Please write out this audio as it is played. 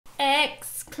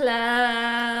X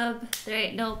Club. There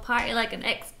ain't no party like an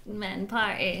X-Men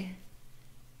party.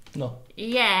 No.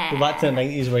 Yeah. Go back to the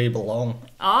 90s where you belong.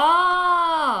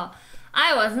 Oh,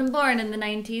 I wasn't born in the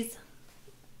 90s.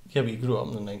 Yeah, but you grew up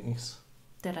in the 90s.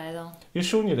 Did I though? You're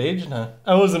showing your age now.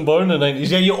 I wasn't born in the 90s.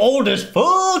 Yeah, you old as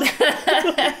fuck!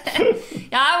 Yeah,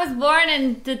 I was born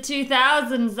in the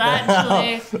 2000s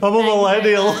actually. I'm a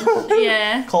millennial.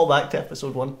 Yeah. Call back to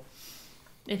episode 1.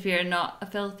 If you're not a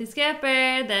filthy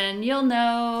skipper, then you'll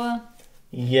know.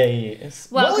 Yes.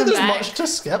 Welcome there's back. much to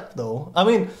skip though. I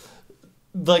mean,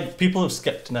 like, people have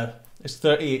skipped now. It's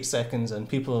 38 seconds in.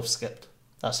 People have skipped.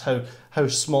 That's how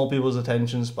small people's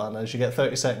attention span is. You get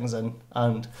 30 seconds in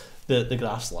and the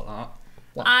graph's like that.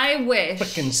 Like, I wish.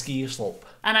 frickin' ski slope.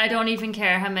 And I don't even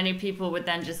care how many people would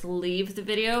then just leave the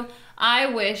video. I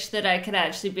wish that I could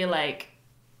actually be like,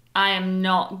 I am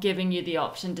not giving you the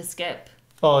option to skip.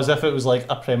 Oh, as if it was like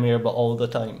a premiere but all the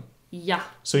time. Yeah.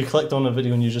 So you clicked on a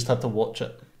video and you just had to watch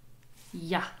it.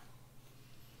 Yeah.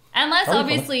 Unless That'd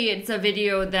be obviously it's a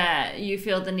video that you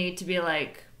feel the need to be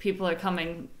like, people are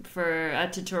coming for a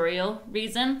tutorial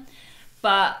reason.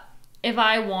 But if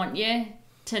I want you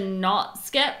to not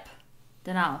skip,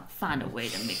 then I'll find a way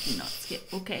to make you not skip.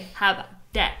 Okay, how about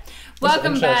that?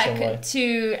 Welcome back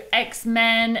to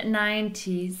X-Men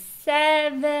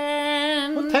 97.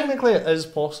 Well, technically it is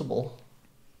possible.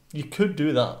 You could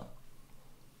do that.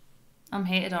 I'm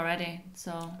hated already,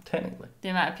 so Technically. the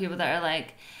amount of people that are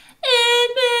like,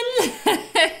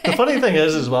 The funny thing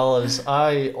is as well is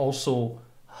I also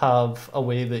have a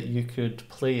way that you could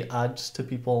play ads to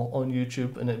people on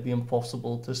YouTube and it'd be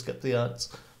impossible to skip the ads.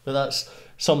 But that's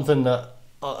something that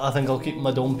I think I'll keep in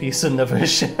my dome piece and never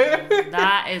share.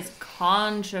 That is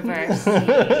controversy.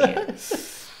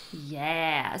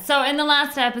 Yeah. So in the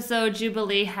last episode,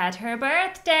 Jubilee had her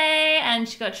birthday and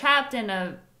she got trapped in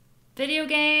a video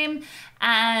game,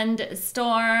 and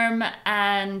Storm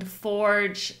and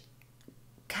Forge,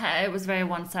 it was very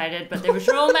one-sided, but there was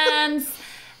romance.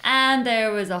 And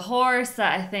there was a horse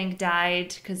that I think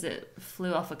died because it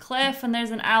flew off a cliff, and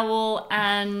there's an owl,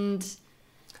 and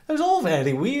It was all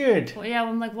very weird. well, yeah,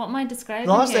 I'm like, what am I describing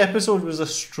The last here? episode was a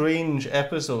strange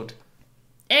episode.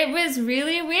 It was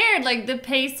really weird, like the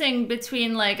pacing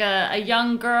between like a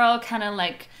young girl, kind of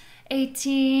like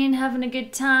 18, having a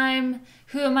good time,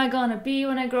 who am I gonna be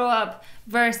when I grow up,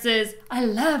 versus I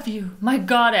love you, my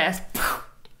goddess.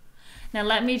 Now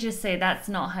let me just say that's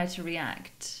not how to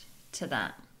react to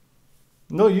that.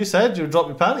 No, you said you would drop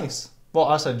your panties. Well,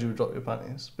 I said you would drop your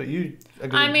panties, but you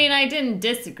agreed. I mean, I didn't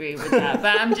disagree with that,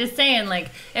 but I'm just saying, like,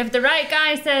 if the right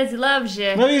guy says he loves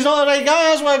you, No, he's not the right guy,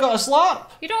 that's why I got a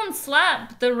slap. you don't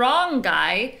slap the wrong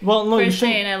guy Well, no, for you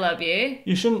saying shouldn't. I love you.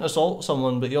 You shouldn't assault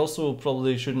someone, but you also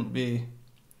probably shouldn't be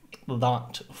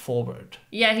that forward.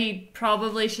 Yeah, he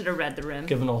probably should have read the room.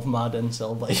 Giving off mad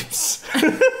incel vibes.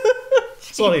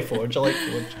 Sorry, Forge. I like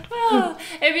Forge. Oh,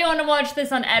 if you want to watch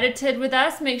this unedited with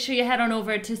us, make sure you head on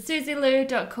over to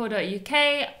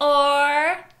suzylu.co.uk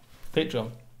or...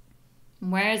 Patreon.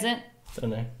 Where is it?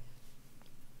 Don't know.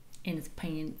 In his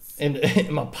pants. In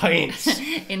my pants.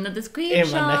 In the description.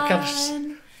 In my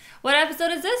knickers. What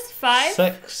episode is this? 5?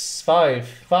 6, 5,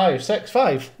 5, 6,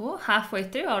 5. Oh, halfway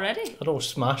through already. They're all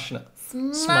smashing it.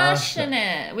 Smashing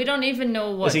it. We don't even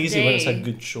know what It's easy day. when it's a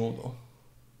good show, though.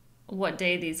 What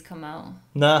day these come out.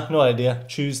 Nah, no idea.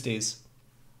 Tuesdays.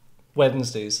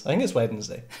 Wednesdays. I think it's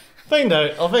Wednesday. Find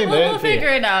out. I'll find out. We'll for you. figure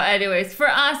it out. Anyways, for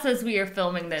us as we are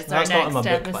filming this, That's our not in my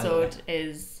next book, by the way. episode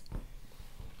is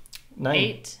 9.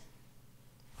 8.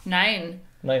 9.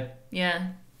 9. Yeah.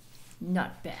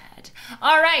 Not bad.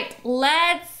 All right,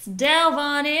 let's delve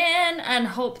on in and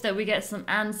hope that we get some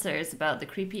answers about the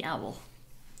creepy owl.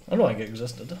 I don't think it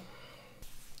existed.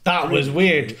 That was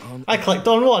weird. I clicked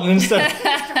on one instead. You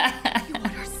are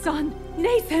her son,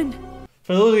 Nathan.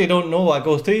 For those of you who don't know, I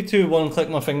go 3, 2, 1, click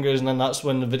my fingers, and then that's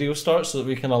when the video starts so that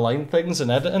we can align things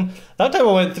and editing. That time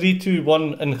I went 3, 2,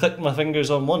 1 and clicked my fingers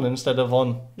on 1 instead of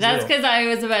on That's 0. because I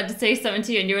was about to say something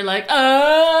to you and you were like,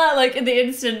 ah, like in the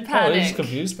instant Oh, it just panic.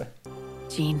 confused me.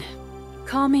 Jean,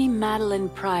 call me Madeline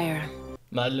Pryor.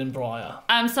 Madeline Breyer.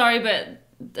 I'm sorry,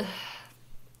 but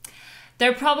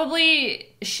there probably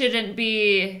shouldn't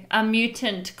be a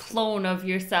mutant clone of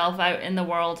yourself out in the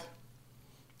world.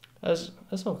 That's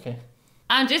okay.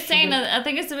 I'm just saying, I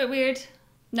think it's a bit weird.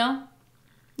 No?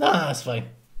 Nah, that's fine.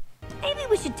 Maybe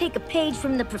we should take a page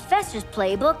from the professor's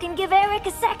playbook and give Eric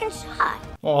a second shot.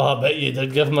 Oh, I bet you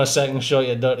did. Give him a second shot,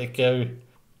 you dirty cow.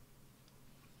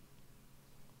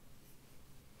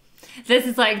 This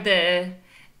is like the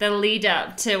lead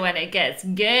up to when it gets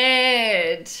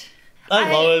good.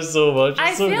 I love it so much. I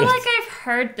It's so feel good. like I've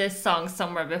heard this song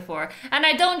somewhere before. And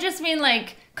I don't just mean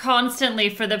like constantly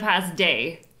for the past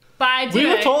day. But I do We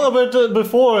were it. talking about it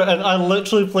before, and I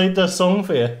literally played this song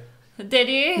for you. Did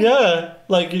you? Yeah,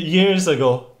 like years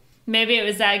ago. Maybe it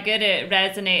was that good it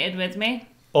resonated with me.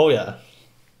 Oh yeah.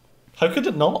 How could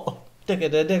it not? You know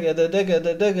the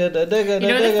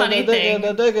funny thing?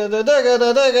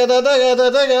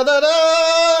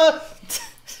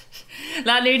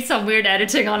 That needs some weird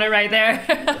editing on it right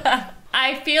there.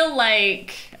 I feel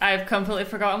like I've completely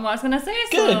forgotten what I was going to say.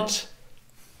 Good.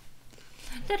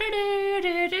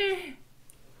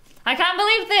 I can't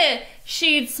believe that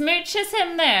she smooches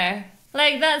him there.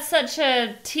 Like, that's such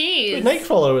a tease.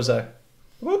 Nightcrawler was there.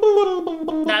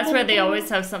 That's where they always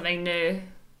have something new.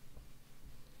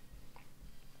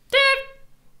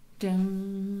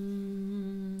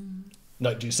 Dun.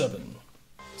 97.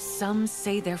 Some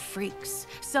say they're freaks.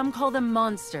 Some call them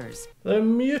monsters. They're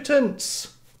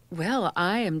mutants. Well,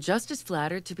 I am just as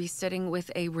flattered to be sitting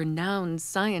with a renowned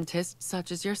scientist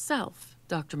such as yourself,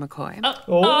 Dr. McCoy.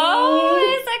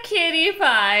 Oh, it's a cutie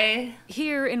pie.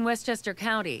 Here in Westchester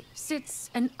County sits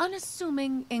an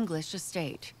unassuming English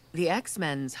estate, the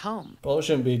X-Men's home. Probably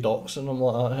shouldn't be doxing them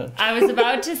like that. I was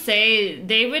about to say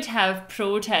they would have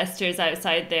protesters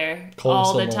outside there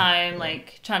all the Constantly. time,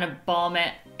 like trying to bomb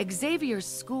it. Xavier's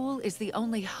school is the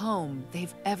only home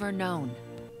they've ever known.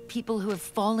 People who have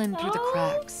fallen through the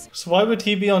cracks. So why would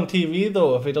he be on TV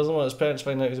though if he doesn't want his parents to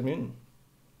find out he's a mutant?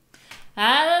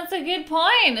 Ah, that's a good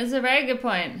point. It's a very good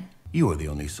point. You are the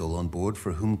only soul on board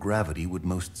for whom gravity would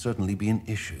most certainly be an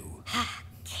issue.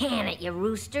 Can it, you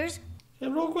roosters? Yeah,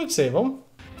 Rogue would save him.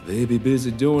 They be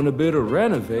busy doing a bit of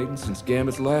renovating since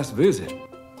Gambit's last visit.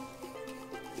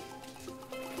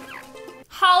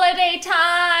 Holiday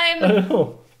time! I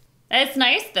know. It's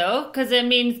nice though, because it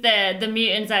means that the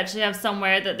mutants actually have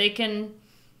somewhere that they can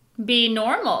be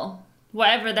normal.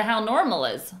 Whatever the hell normal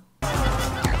is.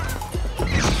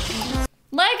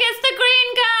 Look, it's the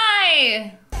green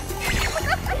guy!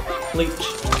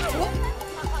 Leech.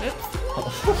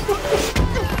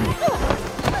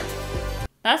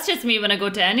 That's just me when I go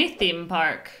to any theme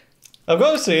park. I've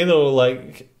got to say though,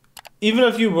 like, even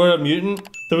if you were a mutant,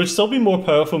 there would still be more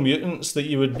powerful mutants that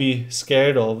you would be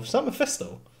scared of. Is that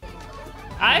Mephisto?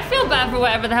 I feel bad for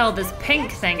whatever the hell this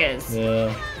pink thing is. Yeah.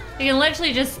 You can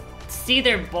literally just see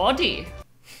their body.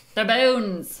 Their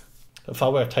bones. If I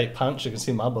wear tight pants, you can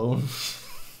see my bone.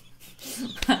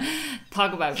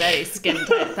 Talk about very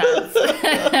skin-tight pants.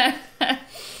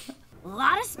 A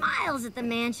lot of smiles at the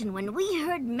mansion when we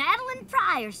heard Madeline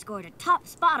Pryor scored a top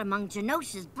spot among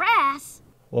Genosha's brass.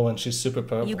 Well, when she's super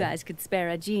powerful. You guys could spare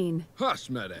a gene. Hush,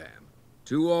 madame.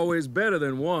 Two always better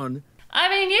than one. I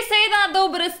mean, you say that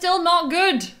though, but it's still not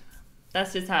good.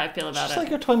 That's just how I feel about Just it. like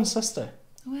your twin sister.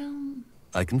 Well,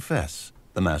 I confess,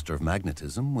 the Master of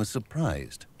Magnetism was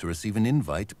surprised to receive an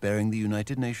invite bearing the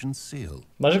United Nations seal.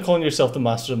 Imagine calling yourself the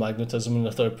Master of Magnetism in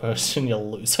the third person,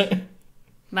 you'll lose it.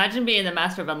 imagine being the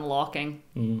master of unlocking.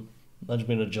 Imagine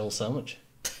being a Jill sandwich.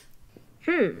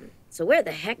 So where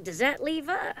the heck does that leave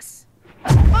us?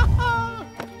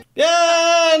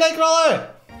 Yay, Nightcrawler!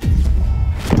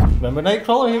 Remember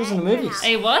Nightcrawler? He was in the movies.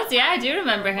 He was, yeah, I do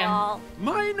remember him.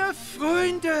 Meine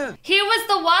Freunde! He was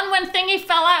the one when Thingy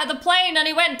fell out of the plane and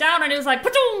he went down and he was like,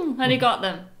 "Pachoom!" and he got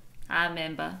them. I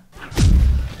remember.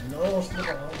 No,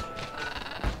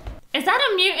 Is that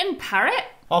a mutant parrot?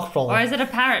 oh, probably. Or is it a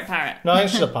parrot? No,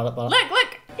 it's just a parrot.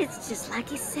 Look! It's just like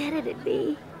he said it'd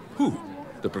be. Who?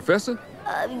 The professor?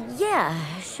 Yeah,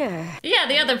 sure. Yeah,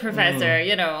 the other professor,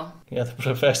 you know. Yeah, the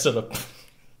professor.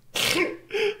 I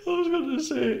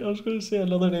was gonna say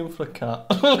another name for a cat.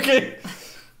 Okay.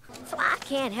 So I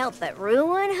can't help but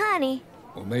ruin honey.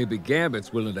 Or maybe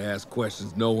Gambit's willing to ask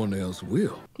questions no one else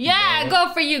will. Yeah,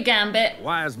 go for you, Gambit.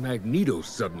 Why is Magneto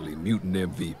suddenly mutant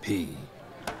MVP?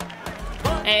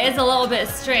 It is a little bit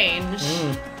strange.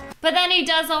 But then he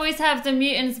does always have the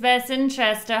mutant's best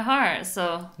interest at heart,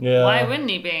 so Yeah. why wouldn't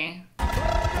he be?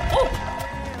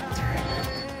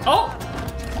 Oh!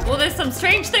 Well, there's some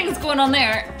strange things going on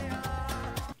there.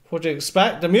 What do you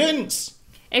expect? The mutants!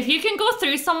 If you can go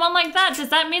through someone like that, does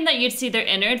that mean that you'd see their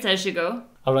innards as you go?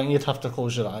 I reckon you'd have to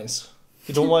close your eyes.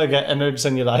 You don't want to get innards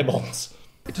in your eyeballs.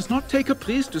 It does not take a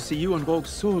priest to see you and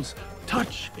Rogue's souls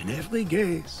touch in every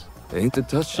gaze. Ain't the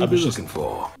touch she I be was just- looking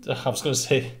for. I was gonna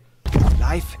say.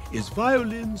 Life is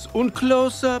violins and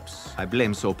close-ups. I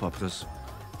blame soap operas.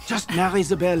 Just marry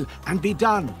Isabel and be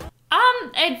done.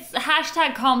 It's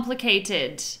hashtag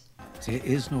complicated. There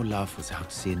is no love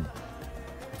without sin.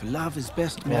 For love is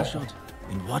best measured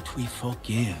in what we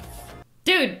forgive.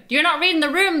 Dude, you're not reading the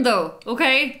room though,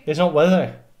 okay? He's not with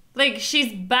her. Like,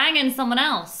 she's banging someone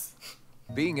else.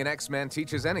 Being an X-Man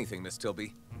teaches anything, Miss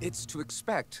Tilby. It's to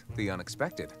expect the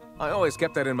unexpected. I always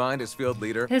kept that in mind as field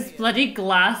leader. His bloody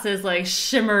glasses like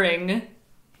shimmering.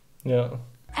 Yeah.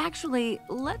 Actually,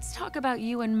 let's talk about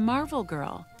you and Marvel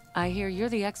Girl. I hear you're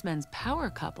the X-Men's power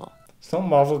couple. It's not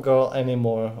Marvel Girl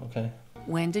anymore, okay.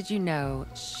 When did you know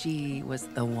she was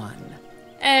the one?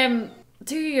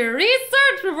 Do your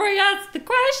research before you ask the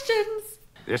questions.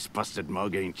 This busted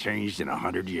mug ain't changed in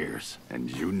 100 years, and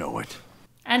you know it.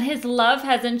 And his love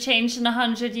hasn't changed in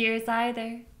 100 years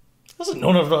either. He's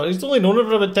only known her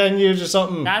for about 10 years or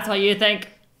something. That's what you think.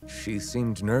 She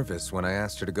seemed nervous when I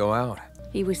asked her to go out.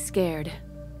 He was scared.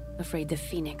 Afraid the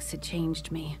Phoenix had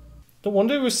changed me. No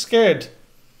wonder he was scared.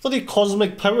 Bloody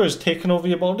cosmic powers taking over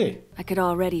your body. I could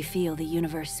already feel the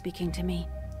universe speaking to me.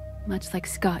 Much like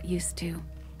Scott used to,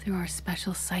 through our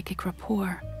special psychic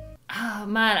rapport. Oh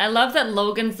man, I love that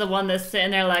Logan's the one that's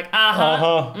sitting there like,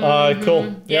 Cool.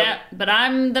 Yep. Yeah, but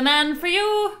I'm the man for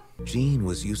you. Jean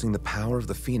was using the power of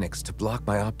the Phoenix to block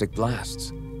my optic blasts,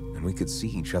 and we could see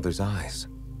each other's eyes.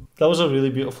 That was a really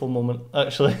beautiful moment,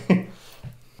 actually.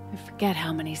 I forget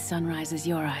how many sunrises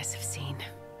your eyes have seen.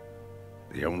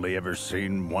 They only ever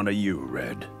seen one of you,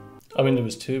 Red. I mean, there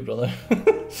was two, brother.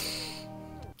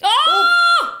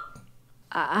 Oh!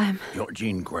 You're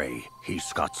Jean Grey. He's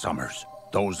Scott Summers.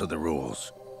 Those are the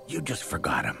rules. You just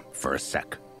forgot him for a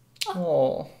sec.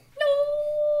 Oh.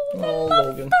 No, Oh, love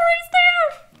Logan. stories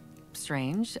there.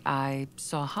 Strange. I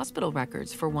saw hospital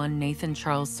records for one Nathan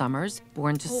Charles Summers,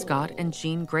 born to Scott and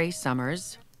Jean Grey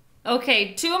Summers.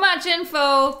 Okay, too much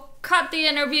info. Cut the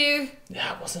interview.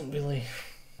 Yeah, it wasn't really.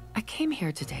 I came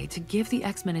here today to give the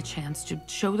X-Men a chance to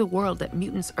show the world that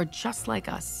mutants are just like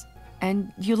us.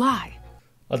 And you lie.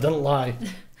 I didn't lie.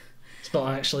 It's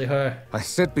not actually her. I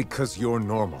said because you're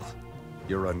normal.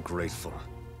 You're ungrateful.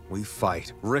 We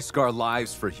fight, risk our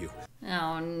lives for you.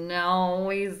 Oh no,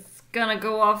 he's gonna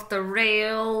go off the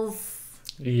rails.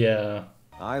 Yeah.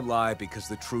 I lie because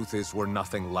the truth is we're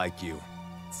nothing like you.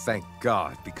 Thank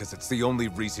God, because it's the only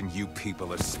reason you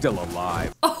people are still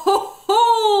alive.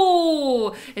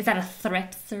 Oh, is that a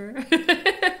threat, sir?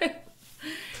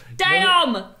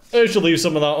 Damn! I should leave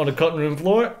some of that on the cutting room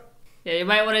floor. Yeah, you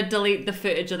might want to delete the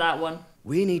footage of that one.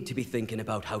 We need to be thinking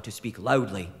about how to speak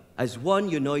loudly as one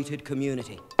united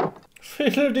community.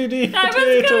 Fiddle-dee-dee I was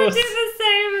gonna potatoes. do the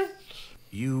same.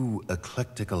 You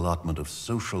eclectic allotment of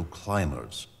social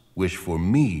climbers wish for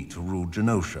me to rule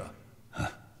Genosha.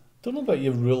 Don't know about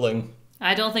you ruling.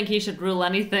 I don't think he should rule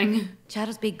anything.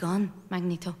 Charles be gone,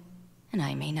 Magneto. And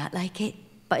I may not like it,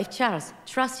 but if Charles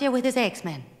trusts you with his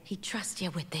X-Men, he trusts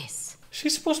you with this.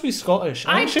 She's supposed to be Scottish.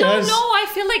 I think she don't is. know, I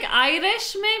feel like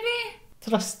Irish, maybe?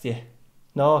 Trust you.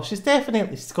 No, she's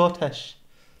definitely Scottish.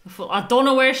 I don't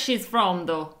know where she's from,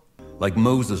 though. Like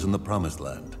Moses in the Promised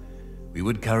Land, we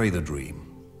would carry the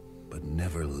dream, but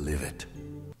never live it.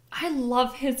 I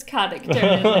love his character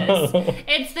in this.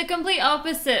 It's the complete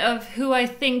opposite of who I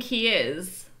think he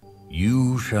is.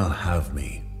 You shall have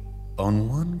me, on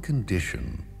one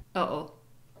condition. Uh-oh.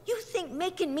 You think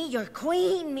making me your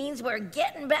queen means we're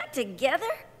getting back together?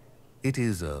 It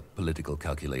is a political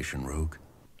calculation, Rogue.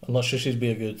 I'm not sure she'd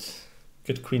be a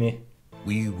good queenie.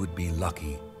 We would be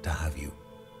lucky to have you.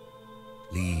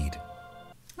 Lead.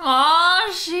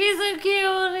 Aw, she's a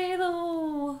cutie,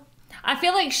 though. I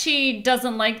feel like she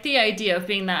doesn't like the idea of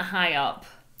being that high up.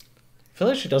 I feel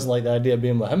like she doesn't like the idea of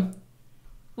being with him.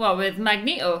 What, with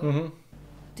Magneto? Mm-hmm.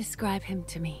 Describe him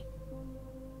to me.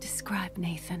 Describe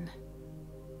Nathan.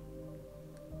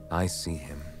 I see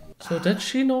him. So did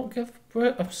she not give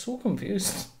birth? I'm so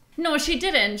confused. No, she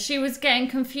didn't. She was getting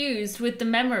confused with the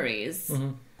memories.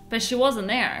 Mm-hmm. But she wasn't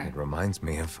there. It reminds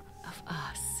me of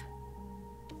us.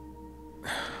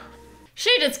 She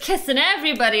just kissing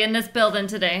everybody in this building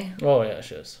today. Oh yeah,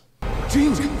 she is.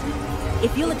 Jean!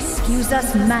 If you'll excuse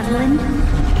us, Madeline.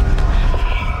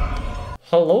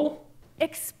 Hello?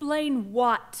 Explain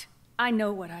what? I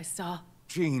know what I saw.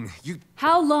 Jean, you...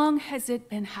 How long has it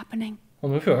been happening?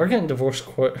 Well, maybe we are getting divorced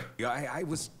quick. I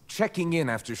was checking in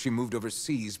after she moved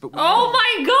overseas, but... Oh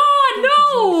my god,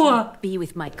 no! Be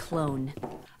with my clone.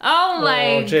 Oh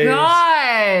my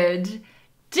god!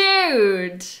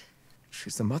 Dude!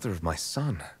 She's the mother of my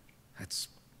son. That's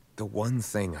the one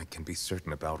thing I can be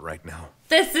certain about right now.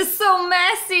 This is so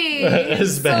messy! It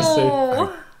is messy.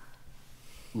 I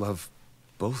love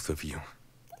both of you.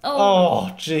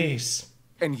 Oh, jeez.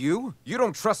 And you? You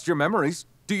don't trust your memories.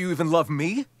 Do you even love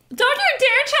me? Don't you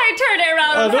dare try and turn it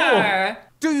around on her!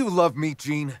 Do you love me,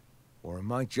 Jean? Or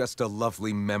am I just a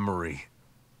lovely memory?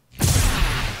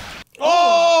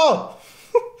 Oh!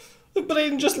 The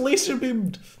brain just laser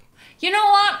beamed. You know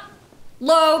what?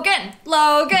 Logan!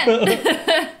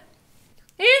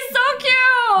 He's so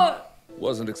cute!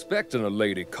 Wasn't expecting a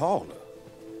lady caller.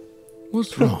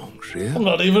 What's wrong, Sheriff? I'm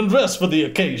not even dressed for the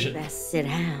occasion. Best sit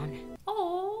down.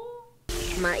 Oh.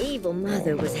 My evil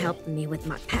mother was helping me with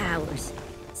my powers.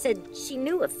 Said she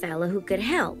knew a fella who could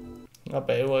help. I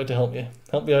bet he wanted to help you.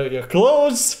 Help you out of your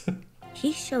clothes.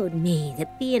 He showed me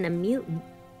that being a mutant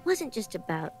wasn't just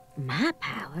about my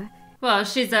power. Well,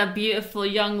 she's a beautiful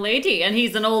young lady and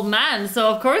he's an old man, so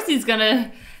of course he's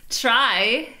gonna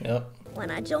try. Yep. When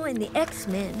I joined the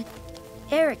X-Men,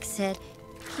 Eric said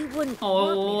he wouldn't.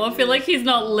 Oh, I feel like he's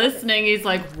not listening. He's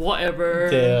like, whatever.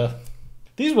 Yeah.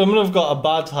 These women have got a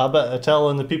bad habit of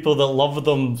telling the people that love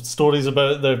them stories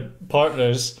about their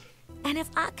partners. And if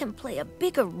I can play a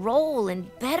bigger role and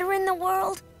better in the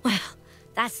world, well,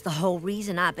 that's the whole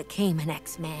reason I became an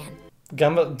X-Man.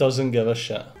 Gambit doesn't give a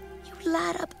shit. You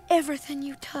light up everything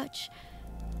you touch,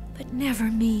 but never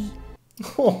me.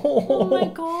 Oh my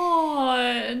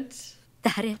god.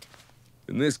 That it?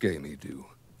 In this game, he do.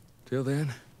 Till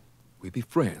then, we be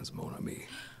friends, mon ami.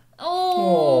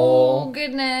 Oh,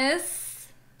 goodness.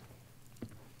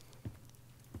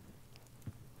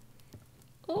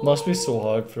 Must be so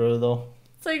hard for her though.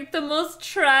 It's like the most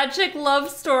tragic love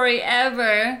story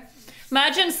ever.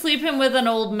 Imagine sleeping with an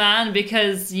old man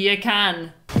because you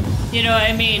can. You know what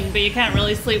I mean? But you can't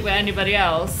really sleep with anybody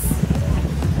else.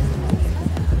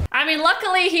 I mean,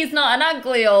 luckily he's not an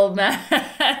ugly old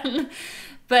man.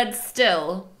 But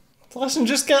still. Listen,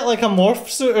 just get like a morph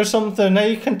suit or something. Now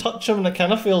you can touch him and it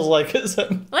kind of feels like it's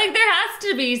him. Like there has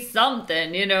to be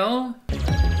something, you know?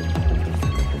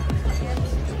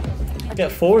 Get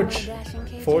Forge.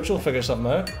 Forge will figure something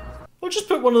out. Or just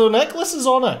put one of their necklaces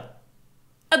on it.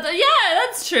 Yeah,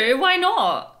 that's true. Why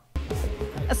not?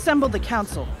 Assemble the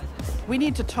council. We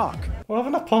need to talk. We're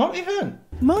having a party then.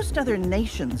 Most other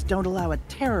nations don't allow a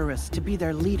terrorist to be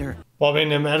their leader. Well, I mean,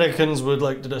 the Americans would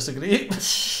like to disagree.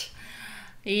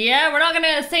 Yeah, we're not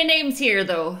gonna say names here,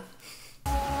 though.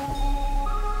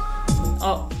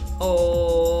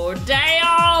 Oh,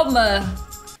 damn!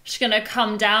 She's gonna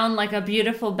come down like a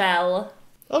beautiful bell.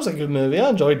 That was a good movie. I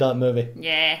enjoyed that movie.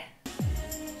 Yeah.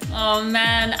 Oh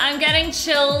man, I'm getting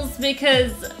chills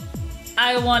because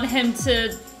I want him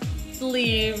to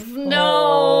leave.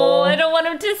 No, I don't want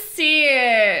him to see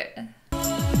it.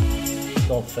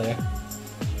 Not fair.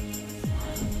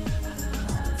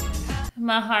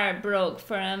 My heart broke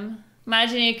for him.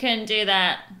 Imagine you couldn't do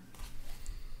that.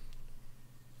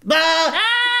 Ah!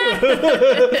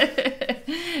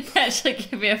 Actually,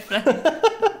 give me a friend.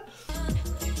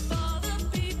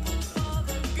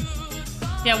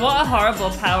 Yeah, what a horrible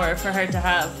power for her to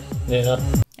have. Yeah.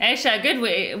 Actually, a good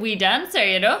wee dancer,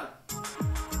 you know?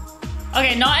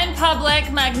 Okay, not in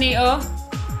public, Magneto.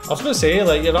 I was gonna say,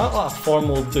 like, you're at like a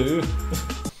formal do.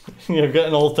 You're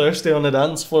getting all thirsty on the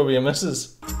dance floor with your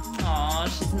missus. Aw,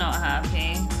 she's not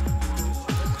happy.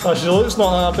 Oh, she looks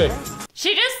not happy.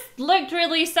 She just looked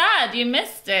really sad. You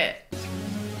missed it.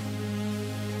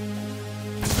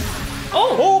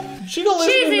 Oh! She got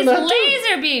laser Jeez, beam these in the head too.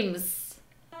 laser beams!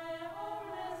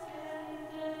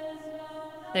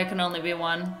 There can only be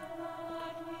one.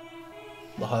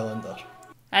 The Highlander.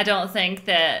 I don't think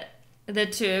that the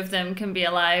two of them can be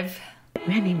alive.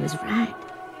 Remy was right.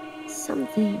 Some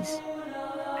things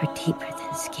are deeper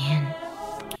than skin.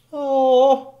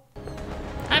 Oh.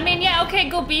 I mean, yeah, okay,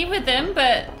 go be with him,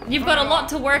 but you've got a lot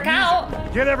to work out.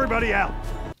 Get everybody out.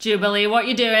 Jubilee, what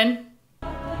you doing?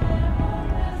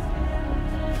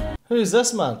 Who's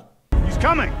this man? He's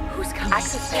coming. Who's coming?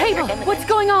 Cable, what's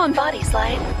going on? Body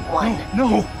slide 1.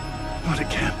 No, not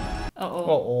again.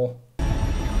 Uh-oh.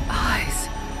 Eyes.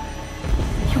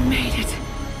 You made it.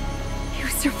 You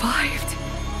survived.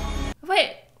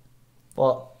 Wait,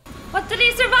 What? what did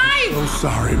he survive? Oh,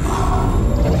 sorry, Mom.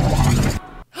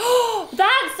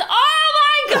 That's, oh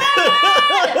my god!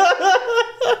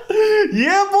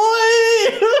 Yeah, boy!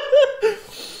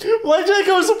 Why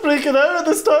Jacob was freaking out at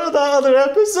the start of that other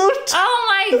episode? Oh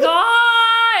my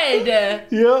god!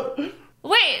 Yep.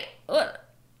 Wait,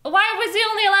 why was he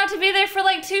only allowed to be there for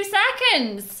like 2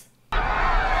 seconds?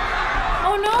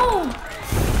 Oh no!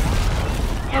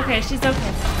 Okay, she's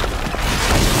okay.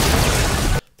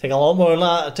 Take a lot more than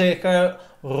that to take out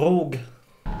Rogue.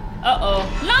 Uh-oh.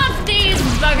 Not these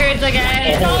buggers again.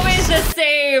 It's always the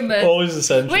same. Always the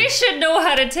same. We should know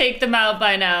how to take them out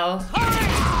by now.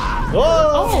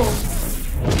 Oh!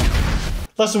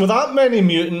 Listen, with that many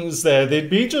mutants there, they'd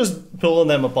be just pulling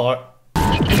them apart.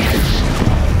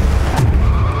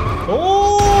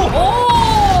 Oh!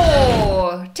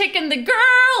 Oh! Taking the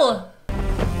girl!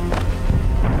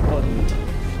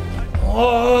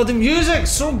 Oh, the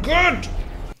music's so good!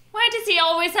 Why does he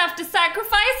always have to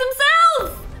sacrifice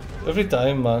himself? Every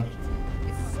time, man.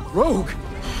 Rogue!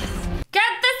 Get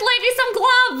this lady some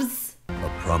gloves! A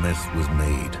promise was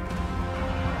made.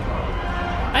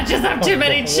 I just have too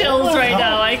many chills right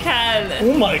now, I can't.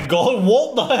 Oh my god,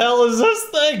 what the hell is this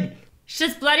thing? It's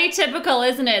just bloody typical,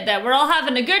 isn't it? That we're all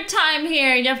having a good time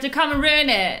here and you have to come and ruin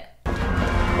it.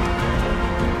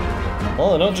 Well,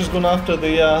 they're not just going after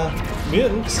the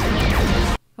mutants.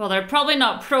 Well, they're probably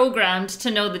not programmed to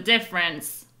know the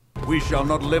difference. We shall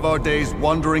not live our days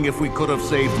wondering if we could have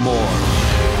saved more.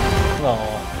 No.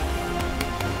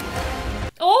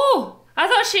 Oh, I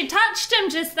thought she touched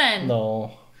him just then.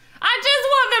 No. I just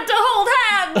want them to hold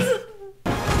hands.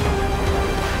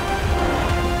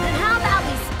 Then how about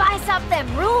we spice up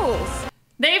them rules?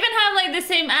 They even have like the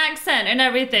same accent and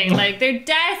everything. Like they're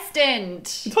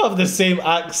destined. You don't have the same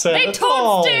accent They at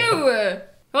all. totes do.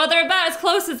 Well, they're about as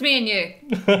close as me and you.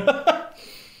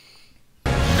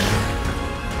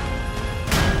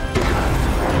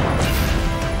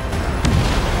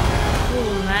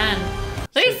 Oh man,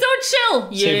 they're so chill.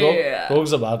 Yeah.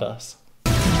 Rogue's a badass.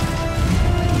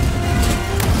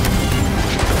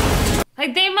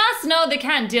 Like they must know they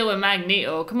can't deal with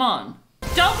Magneto. Come on,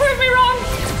 don't prove me wrong.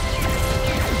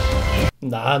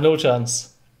 Nah, no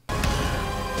chance.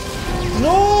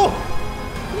 No!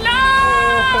 No!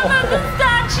 Not the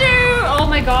statue! Oh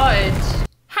my god.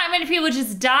 How many people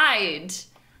just died?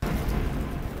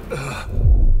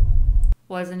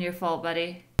 Wasn't your fault,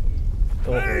 buddy.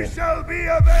 They shall be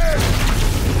avenged!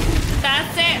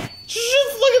 That's it.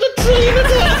 Just look at the tree.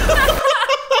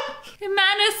 The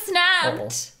man is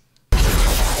snapped.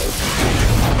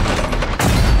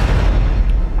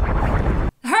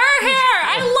 Her hair!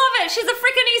 I love it! She's a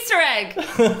freaking Easter egg!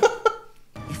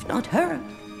 If not her,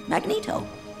 Magneto.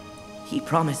 He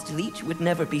promised Leech would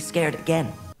never be scared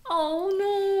again. Oh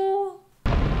no.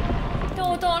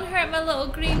 No, don't hurt my little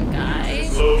green guy.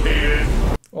 Located.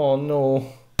 Oh no.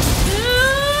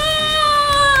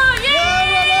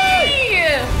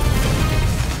 Yay!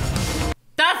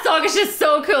 That song is just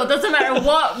so cool. Doesn't matter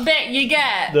what bit you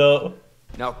get. No.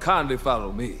 Now kindly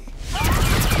follow me.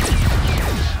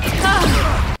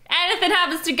 Anything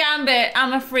happens to Gambit,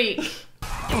 I'm a freak.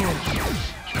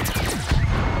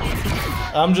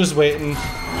 I'm just waiting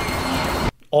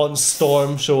on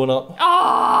Storm showing up.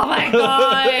 Oh my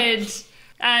god!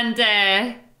 And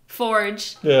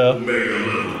Forge. Yeah. Omega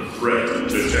level threat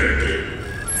detected.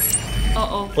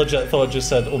 Uh-oh. Legit thought it just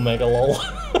said Omega lol. Oh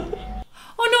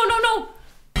no, no, no!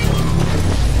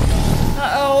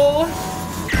 Uh-oh.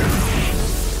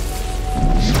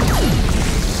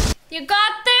 You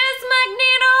got this,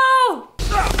 Magneto!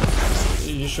 Are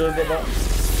you sure about that?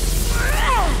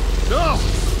 No!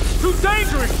 Too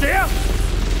dangerous, dear!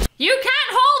 You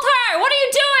can't hold her! What are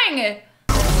you doing?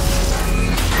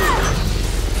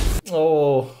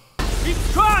 Oh. He's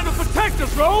trying to protect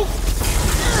us, Rogue!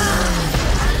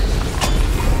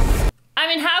 I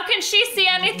mean, how can she see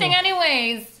anything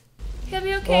anyways? He'll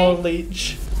be okay. Oh,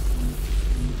 Leech.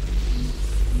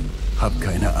 Hab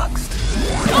keine Angst.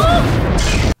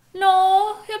 Oh!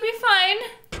 No, he'll be fine.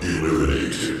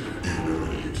 Eliminated.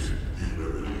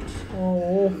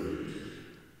 Oh.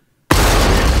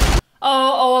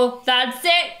 Oh, that's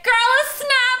it. Girl is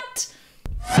snapped.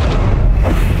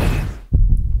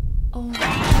 Oh.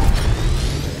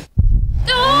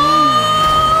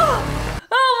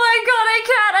 Oh my god,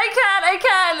 I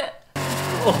can't.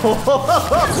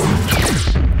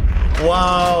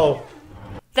 Wow.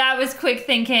 That was quick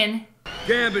thinking.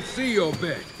 Gambit, see your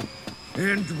bet.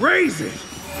 And raise it!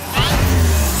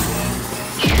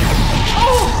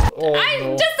 Oh, I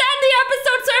no. just end the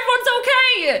episode so everyone's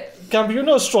okay. Gambit, you're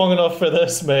not strong enough for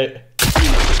this, mate.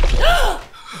 Oh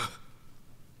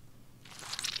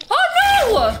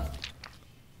no!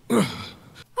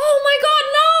 Oh my god,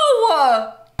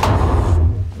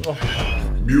 no!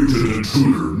 Mutant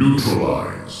intruder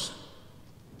neutralized.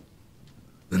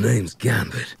 The name's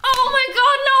Gambit. Oh my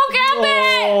god, no,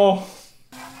 Gambit! Oh.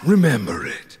 Remember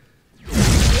it.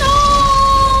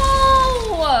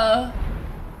 No!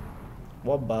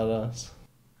 What badass.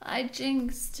 I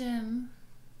jinxed him.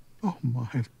 Oh my.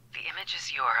 The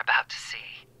images you're about to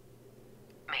see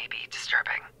may be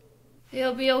disturbing.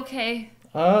 He'll be okay.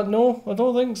 No, I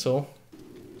don't think so.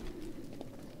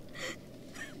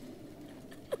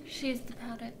 She's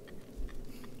about it.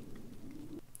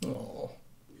 Oh.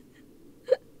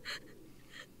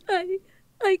 I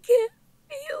can't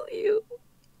feel you.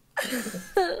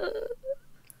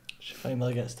 She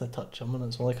finally gets to touch him and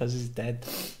it's only because he's dead.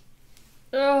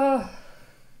 Oh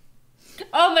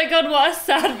my god, what a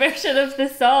sad version of the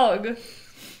song.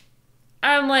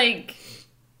 I'm like,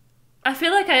 I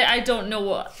feel like I don't know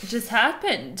what just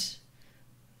happened.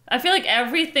 I feel like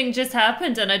everything just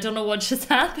happened and I don't know what just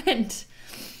happened.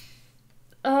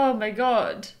 Oh my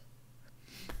god.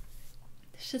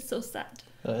 It's just so sad.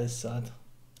 That is sad.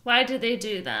 Why did they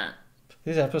do that?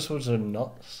 These episodes are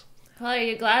nuts. Well, are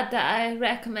you glad that I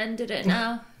recommended it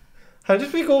now? How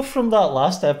did we go from that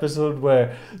last episode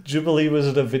where Jubilee was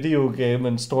in a video game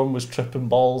and Storm was tripping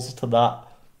balls to that?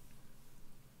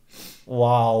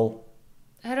 Wow.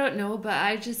 I don't know, but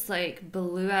I just like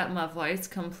blew out my voice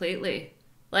completely.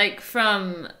 Like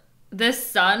from this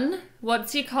son,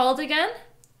 what's he called again?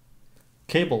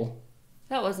 Cable.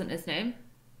 That wasn't his name.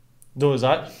 No, his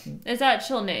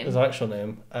actual name.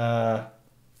 Can't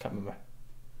remember.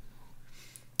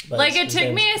 But like it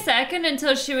took me a second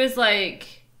until she was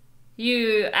like,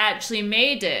 "You actually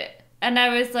made it," and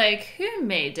I was like, "Who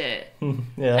made it?"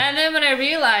 Yeah. And then when I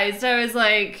realized, I was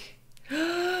like,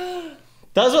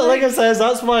 That's what, like I says,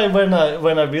 that's why when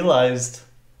I realised,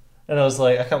 and I was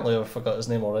like, I can't believe I forgot his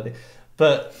name already,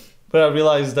 but when I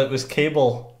realised that it was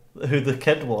Cable who the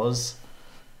kid was,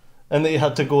 and that he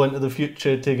had to go into the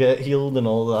future to get healed and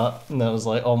all that, and I was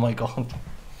like, oh my god.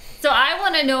 So I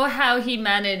want to know how he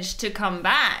managed to come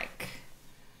back.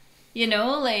 You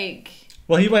know, like...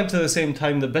 Well, he went to the same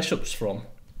time that Bishop's from.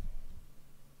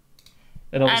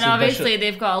 And obviously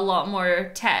they've got a lot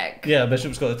more tech. Yeah,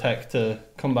 Bishop's got the tech to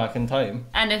come back in time.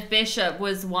 And if Bishop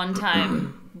was one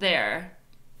time there,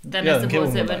 then Yeah, I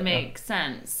suppose it would back, make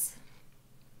sense.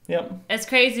 Yep. It's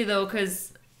crazy though,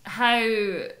 because how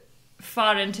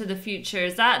far into the future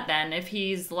is that then? If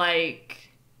he's like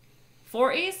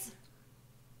 40s?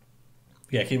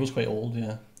 Yeah, Cable's quite old,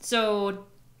 yeah. So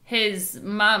his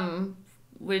mum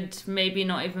would maybe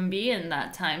not even be in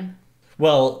that time.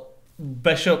 Well,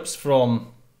 Bishop's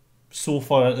from so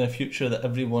far into the future that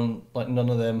everyone, like none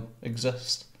of them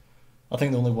exist. I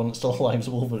think the only one that's still alive is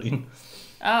Wolverine.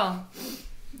 Oh.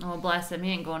 Oh, bless him.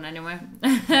 He ain't going anywhere.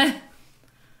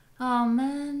 Oh,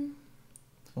 man.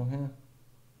 So, yeah.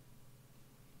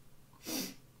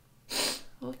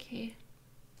 Okay.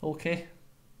 Okay.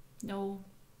 No.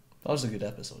 That was a good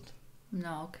episode.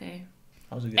 No, okay.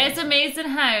 That was a good It's episode. amazing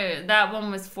how that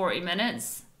one was 40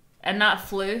 minutes and that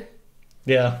flew.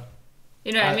 Yeah.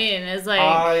 You know what I mean? It's like...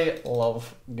 I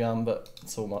love Gambit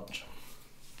so much.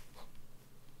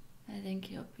 I think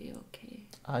he'll be okay.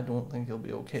 I don't think he'll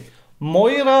be okay.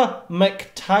 Moira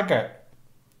McTaggart.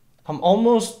 I'm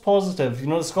almost positive. You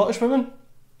know the Scottish woman?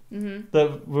 Mm-hmm.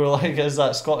 That were like, is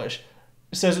that Scottish?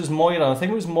 It says it was Moira. I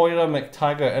think it was Moira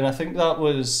McTaggart, and I think that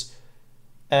was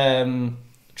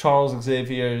Charles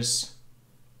Xavier's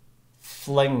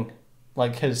fling,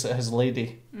 like his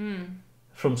lady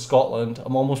from Scotland.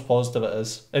 I'm almost positive it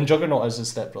is. And Juggernaut is his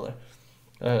stepbrother,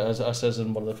 as I says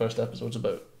in one of the first episodes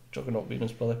about Juggernaut being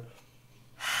his brother.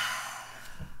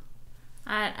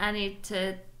 I need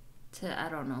to I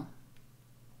don't know.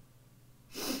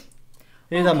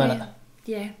 Need a minute.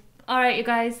 Yeah. Alright, you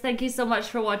guys. Thank you so much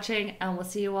for watching, and we'll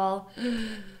see you all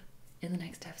in the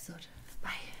next episode.